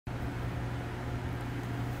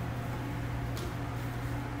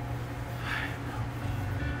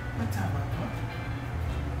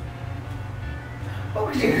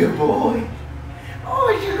he's a good boy.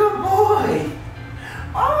 Oh, he's a good boy.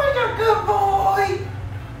 Oh, he's a good boy.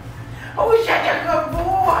 Oh, he's such a good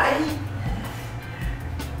boy.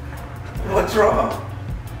 What's wrong?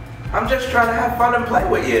 I'm just trying to have fun and play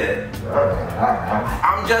with you.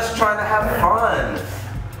 I'm just trying to have fun.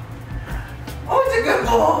 Oh, he's a good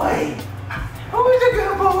boy. Oh, he's a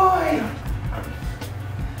good boy.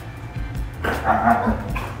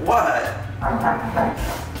 What?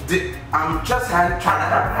 I'm just trying to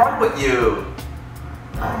have fun with you.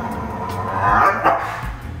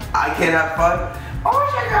 I can't have fun? Oh,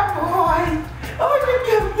 he's a good boy. Oh, he's a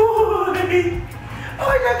good boy. Oh,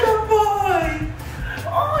 he's a good boy.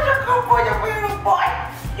 Oh, he's a good boy. You feel the boy?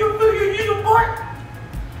 You feel the boy?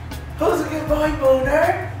 Who's a good boy, Booner?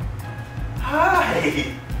 Hi.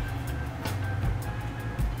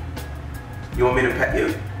 You want me to pet you?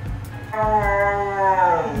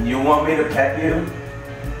 You want me to pet you?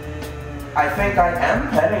 I think I am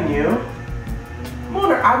petting you.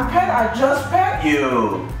 Mooner, I just pet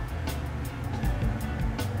you.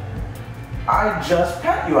 I just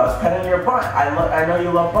pet you. I was petting your butt. I know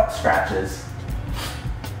you love butt scratches.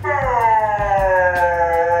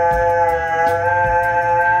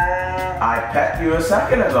 I pet you a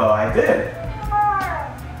second ago. I did.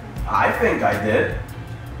 I think I did.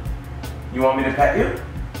 You want me to pet you?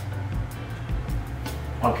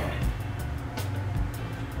 Okay.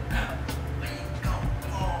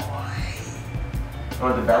 You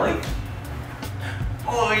want the belly?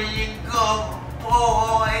 Oh, you good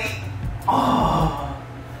boy. Oh.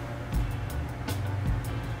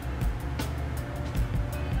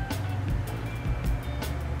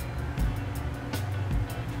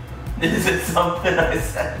 Is it something I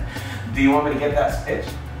said? Do you want me to get that stitch?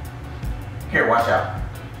 Here, watch out.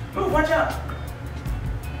 Ooh, watch out.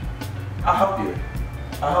 I'll help you.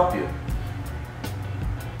 I'll help you.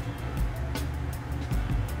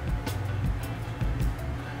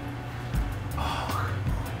 Oh,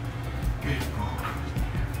 good boy.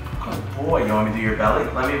 Good boy. You want me to do your belly?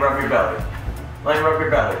 Let me rub your belly. Let me rub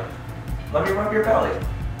your belly. Let me rub your belly.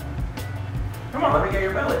 Come on, let me get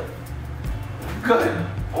your belly. Good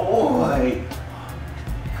boy.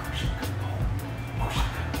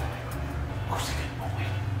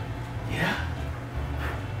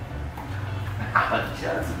 I'm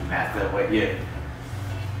just messing with you.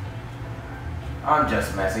 I'm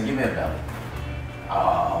just messing. Give me a belly.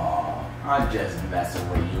 Oh, I'm just messing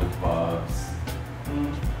with you, Bubs.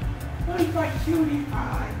 Oh, you're my cutie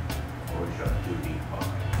pie. Oh, you're a cutie pie.